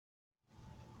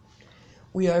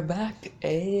We are back.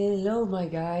 Hello, my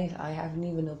guys. I haven't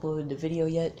even uploaded the video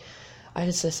yet. I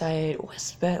just decided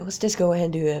let's just go ahead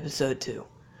and do episode 2,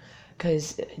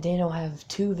 cause they don't have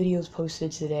 2 videos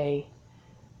posted today,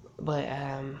 but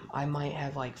I might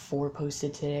have like 4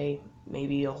 posted today.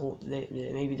 Maybe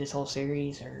maybe this whole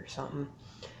series or something.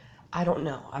 I don't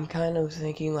know. I'm kind of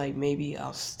thinking like maybe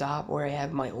I'll stop where I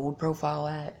have my old profile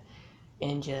at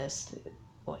and just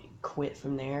like quit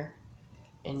from there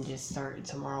and just start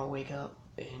tomorrow, wake up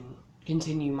and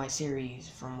continue my series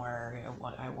from where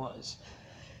what I was.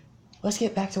 Let's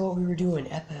get back to what we were doing.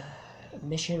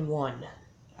 Mission 1.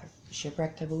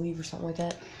 Shipwrecked, I believe, or something like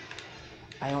that.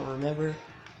 I don't remember.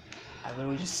 I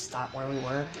literally just stopped where we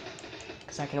were.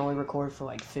 Because I can only record for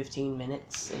like 15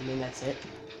 minutes, and then that's it.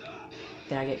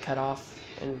 Then I get cut off,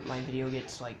 and my video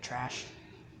gets like trashed.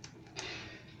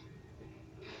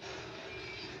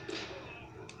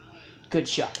 Good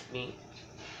shot, me.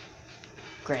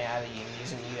 Granted, I've been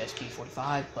using the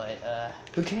USP-45, but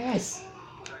who cares?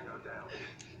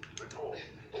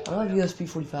 I love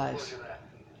USP-45s.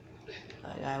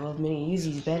 I love Mini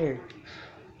Uzis better.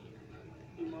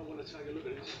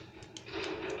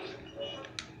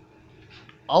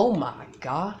 Oh my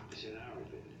god. This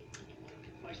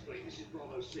is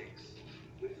Bravo 6.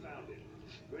 We've found it.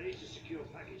 Ready to secure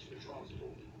package for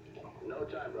transport. No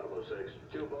time, Bravo 6.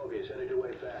 2 bogies headed your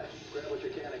way fast. Grab what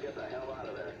you can and get the hell out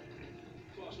of there.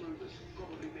 Fast movers.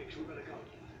 Probably mix. We better go.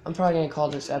 I'm probably gonna call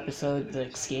this episode The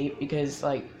Escape because,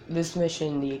 like, this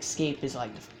mission, the escape is,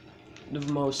 like, the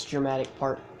most dramatic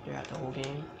part throughout the whole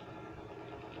game.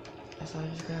 That's why I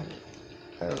just grabbed it.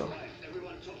 Oh.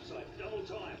 Everyone topside. Double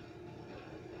time.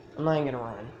 I'm not even gonna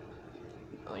run.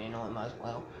 Oh, you know, I might as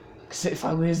well. Because if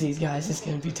I lose these guys, it's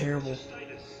gonna be terrible.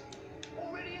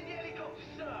 Already in the helicopter,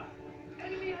 sir.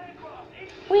 Enemy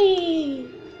aircraft. Whee!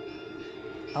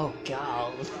 Oh,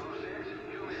 God.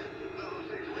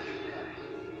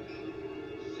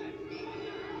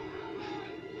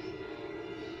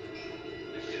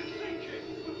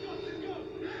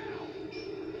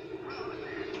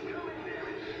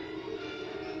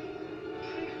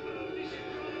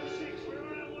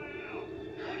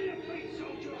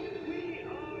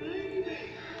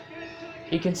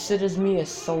 He considers me a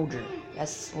soldier.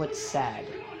 That's what's sad.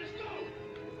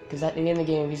 Because at the end of the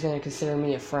game, he's going to consider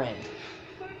me a friend.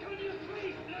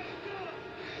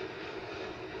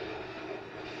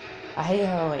 I hate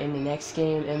how in the next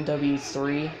game,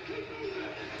 MW3,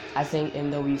 I think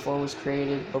MW4 was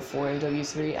created before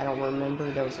MW3. I don't remember.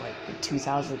 That was like the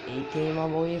 2008 game, I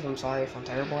believe. I'm sorry if I'm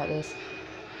terrible at this.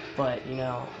 But, you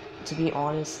know, to be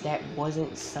honest, that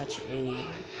wasn't such a...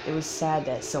 It was sad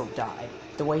that Silk died.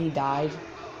 The way he died,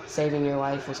 saving your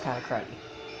life, was kind of cruddy.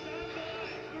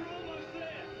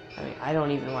 I mean, I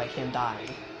don't even like him dying.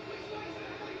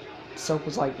 Silk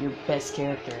was like your best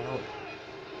character.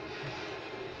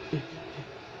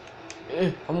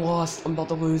 I'm lost. I'm about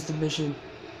to lose the mission.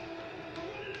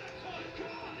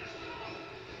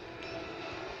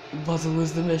 I'm about to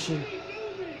lose the mission.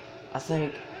 I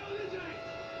think.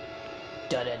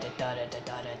 Da da da da da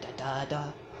da da da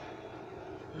da.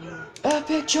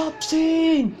 Epic jump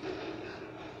scene!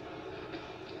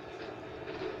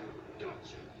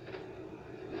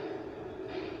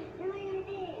 We're all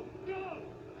aboard. Go.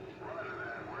 Roger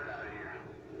that. We're out of here.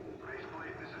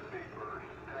 Faceplate, this is Big Bird.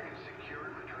 Package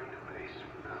secured. Returning to base.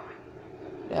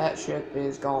 Out. That ship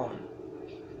is gone.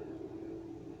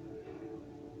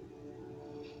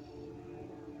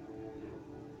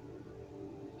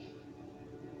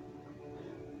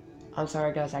 I'm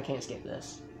sorry guys, I can't skip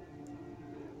this.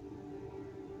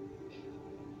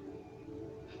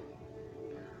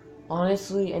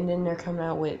 Honestly, and then they're coming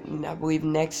out with, I believe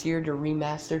next year, the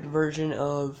remastered version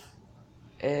of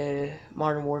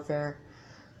Modern Warfare.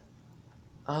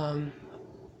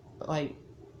 Like,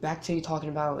 back to you talking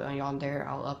about Yandere,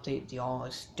 I'll update y'all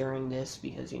during this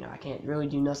because, you know, I can't really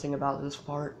do nothing about this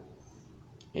part.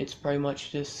 It's pretty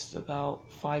much just about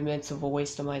 5 minutes of a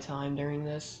waste of my time during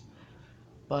this.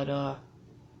 But, on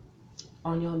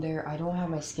Yandere, I don't have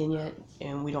my skin yet,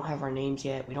 and we don't have our names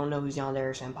yet. We don't know who's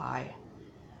Yandere Senpai.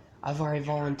 I've already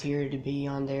volunteered to be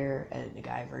on there at the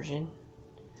guy version.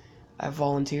 I've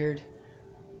volunteered.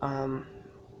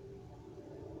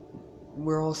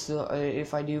 We're also,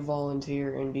 if I do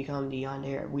volunteer and become the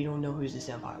Yandere, we don't know who's the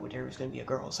senpai. There's going to be a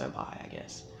girl senpai, I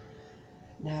guess.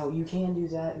 Now, you can do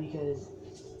that because,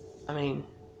 I mean,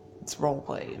 it's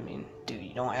roleplay. I mean, dude,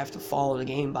 you don't have to follow the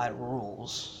game by the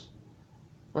rules.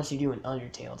 Unless you do an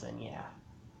Undertale, then yeah.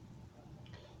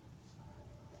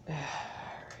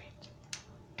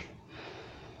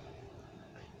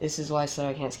 This is why I said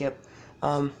I can't skip.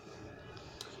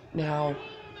 Now,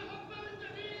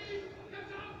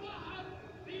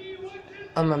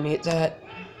 I'm gonna mute that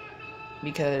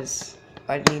because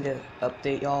I need to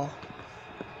update y'all.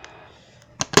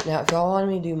 Now, if y'all want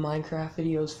me to do Minecraft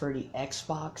videos for the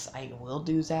Xbox, I will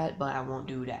do that, but I won't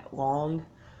do that long.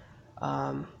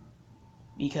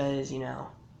 Because, you know,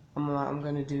 I'm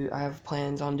gonna do, I have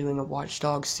plans on doing a Watch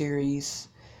Dogs series.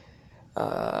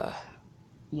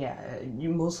 Yeah,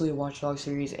 mostly a Watch Dogs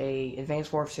series, a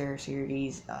Advanced Warfare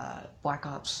series, Black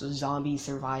Ops Zombie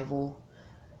Survival.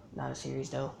 Not a series,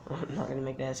 though. I'm not gonna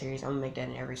make that a series. I'm gonna make that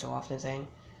an every so often thing.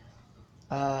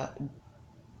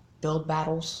 Build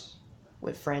battles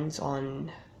with friends on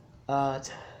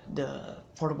the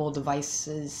portable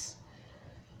devices.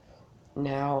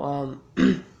 Now,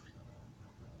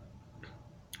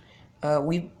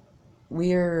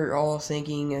 we're all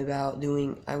thinking about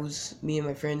doing. Me and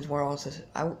my friends were also.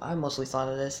 I mostly thought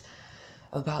of this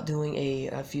about doing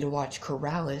if you to watch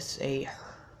Corrales, a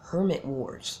Hermit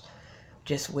Wars,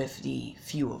 just with the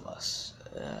few of us,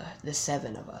 the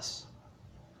 7 of us.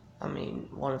 I mean,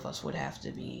 one of us would have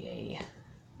to be a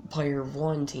player of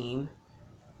one team,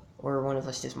 or one of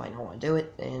us just might not want to do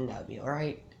it, and that'd be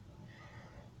alright.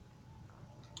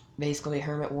 Basically,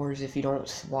 Hermit Wars, if you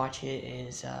don't watch it,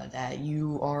 is that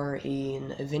you are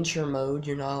in adventure mode.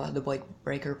 You're not allowed to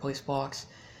break or place blocks.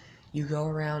 You go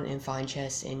around and find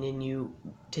chests, and then you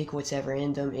take whatever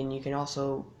in them, and you can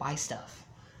also buy stuff.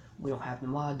 We don't have the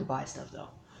mod to buy stuff, though.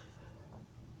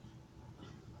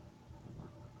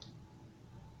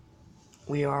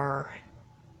 We are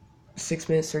 6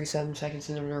 minutes 37 seconds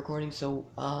into the recording, so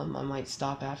I might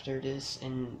stop after this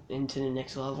and into the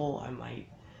next level. I might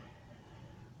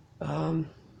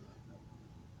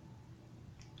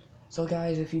so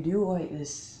guys, if you do like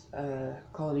this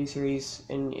Call of Duty series,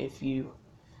 and if you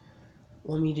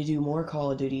want me to do more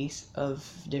Call of Duties of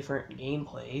different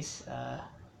gameplays,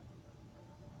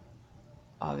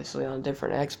 obviously on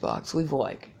different Xbox, leave a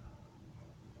like.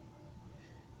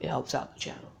 It helps out the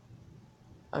channel.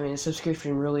 I mean, a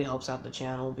subscription really helps out the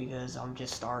channel because I'm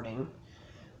just starting.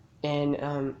 And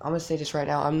I'm gonna say this right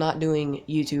now, I'm not doing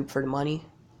YouTube for the money.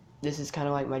 This is kind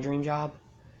of like my dream job.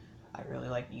 I really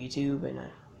like YouTube, and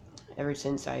ever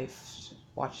since I've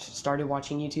started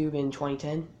watching YouTube in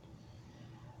 2010,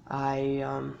 I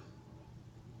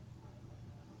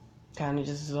kind of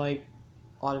just like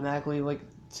automatically like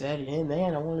said, hey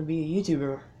man, I want to be a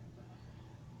YouTuber.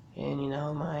 And you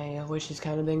know, my wish has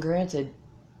kind of been granted.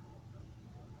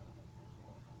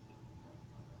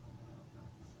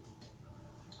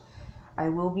 I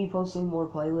will be posting more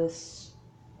playlists.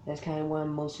 That's kind of what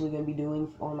I'm mostly going to be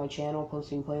doing on my channel,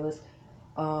 posting playlists.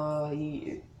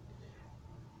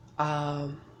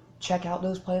 Check out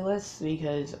those playlists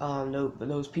because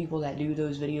those people that do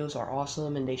those videos are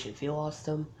awesome and they should feel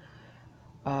awesome.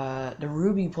 The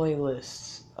Ruby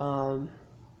playlists,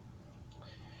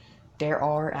 there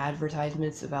are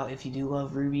advertisements about if you do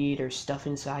love Ruby, there's stuff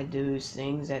inside those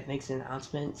things that makes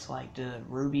announcements, like the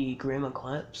Ruby Grim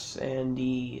Eclipse and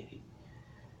the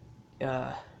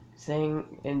thing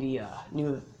and the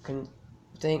new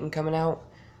thing coming out,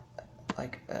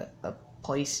 like a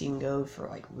place you can go for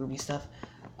like Ruby stuff.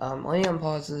 Let me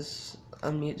unpause this,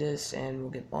 unmute this, and we'll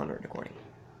get on the recording.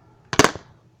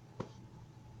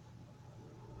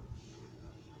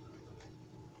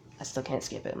 I still can't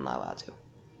skip it, I'm not allowed to.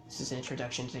 This is an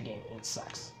introduction to the game, and it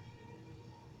sucks.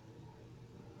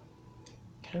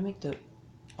 Can I make the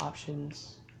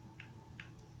options?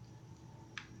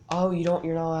 Oh, you're not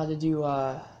allowed to do,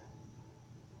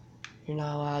 you're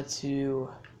not allowed to,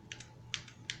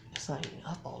 it's not even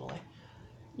up all the way.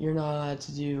 You're not allowed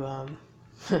to do,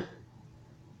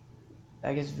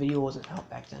 I guess video wasn't out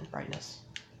back then, brightness.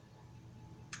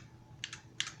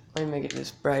 Let me make it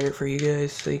this brighter for you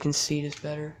guys so you can see this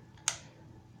better.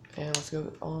 And let's get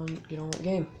on with the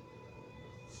game.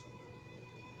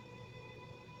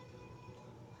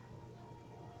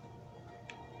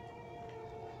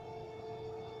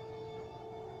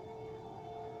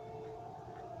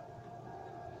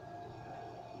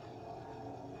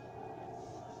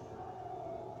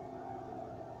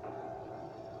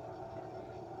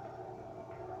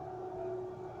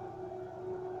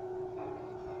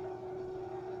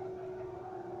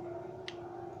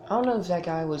 I don't know if that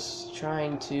guy was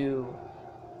trying to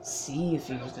see if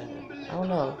he was gonna. I don't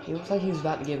know. He looked like he was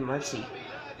about to give mercy.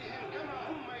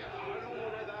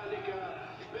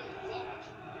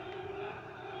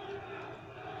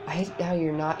 I hate how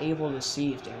you're not able to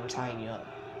see if they were tying you up.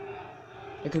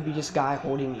 There could be just a guy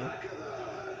holding you.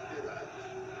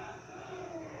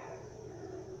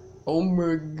 Oh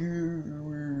my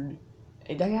god.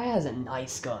 Hey, that guy has a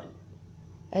nice gun.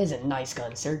 That is a nice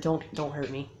gun, sir. Don't hurt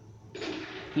me.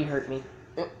 He hurt me.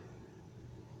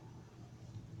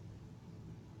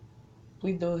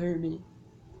 Please don't hurt me.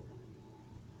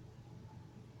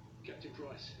 Captain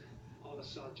Price,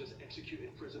 Al-Assad just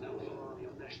executed President al-Falani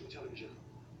on national television.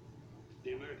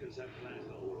 The Americans have plans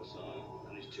for Al-Assad,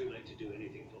 and it's too late to do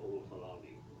anything for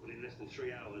al-Falani. But in less than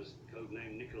 3 hours,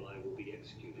 codename Nikolai will be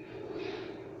executed.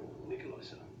 Nikolai,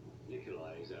 sir.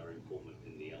 Nikolai is our informant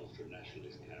in the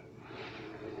ultra-nationalist camp.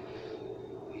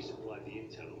 He supplied the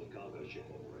intel on the cargo ship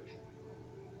operation.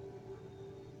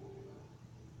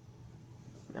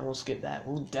 And we'll skip that.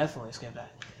 We'll definitely skip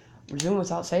that. Resume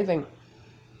without saving.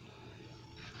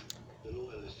 The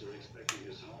loyalists are expecting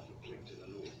us half a click to the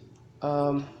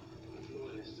north.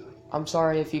 Loyalists are... I'm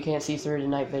sorry if you can't see through the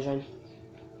night vision.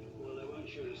 Well, they won't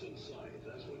shoot us on sight if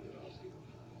that's what you're asking.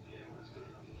 Yeah, that's good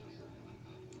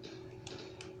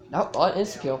enough. Nope,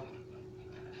 insta-kill.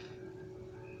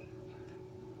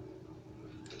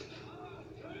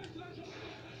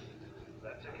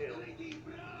 That's a kill.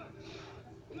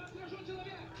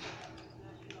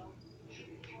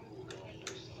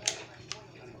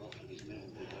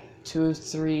 2 of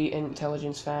 3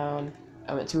 intelligence found.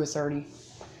 I'm at 2 of 30.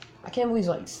 I can't believe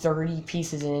like 30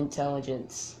 pieces of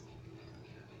intelligence.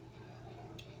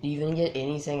 Do you even get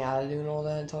anything out of doing all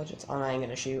that intelligence? I'm not even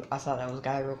gonna shoot. I thought that was a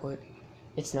guy real quick.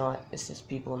 It's not. It's just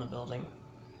people in the building.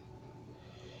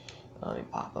 Let me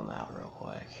pop them out real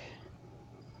quick.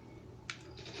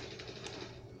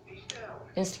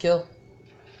 Insta-kill.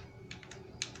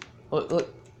 Look,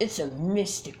 look. It's a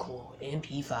mystical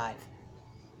MP5.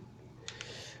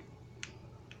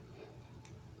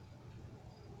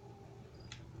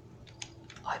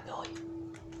 Hi, Billy.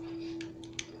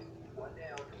 One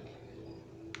down.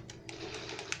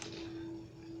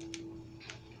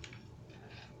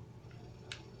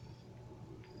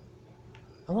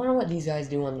 I wonder what these guys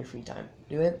do on their free time.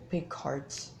 Do they pick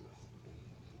cards?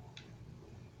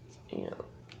 You know,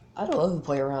 I'd love to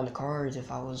play around the cards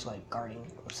if I was like guarding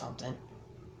or something.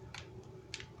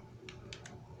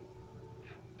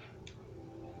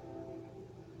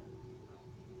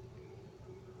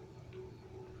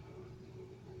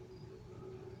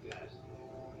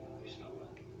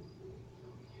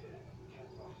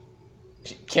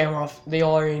 Camera off. They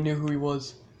already knew who he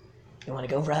was. You wanna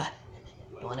go, bruh?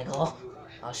 You wanna go?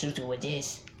 I'll shoot you with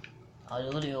this.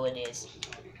 I'll shoot you with this.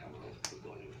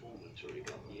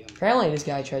 Apparently this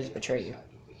guy tries to betray you.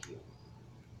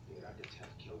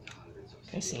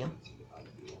 Can I see him?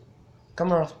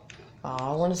 Kamarov. Oh,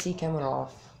 I want to see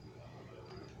Kamarov.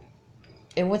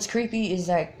 And what's creepy is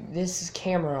that this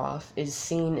Kamarov is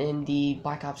seen in the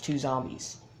Black Ops 2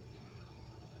 Zombies.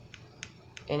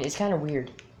 And it's kind of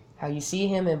weird how you see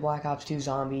him in Black Ops 2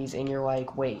 Zombies and you're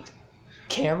like, wait,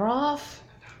 Kamarov?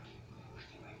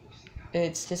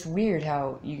 It's just weird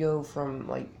how you go from,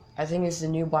 like, I think it's the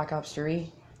new Black Ops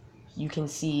 3, you can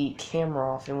see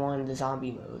Kamarov in one of the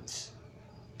zombie modes.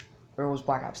 Or it was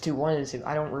Black Ops 2, one of the two,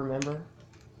 I don't remember.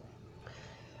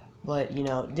 But, you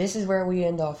know, this is where we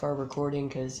end off our recording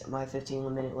because my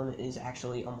 15-minute limit is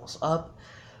actually almost up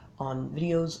on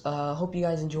videos. Hope you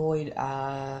guys enjoyed.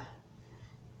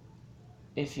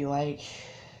 If you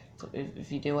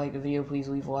did like the video, please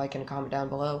leave a like and a comment down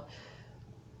below.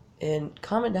 And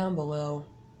comment down below,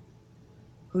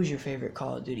 who's your favorite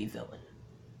Call of Duty villain?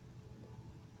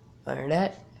 Other than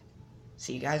that,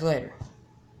 see you guys later.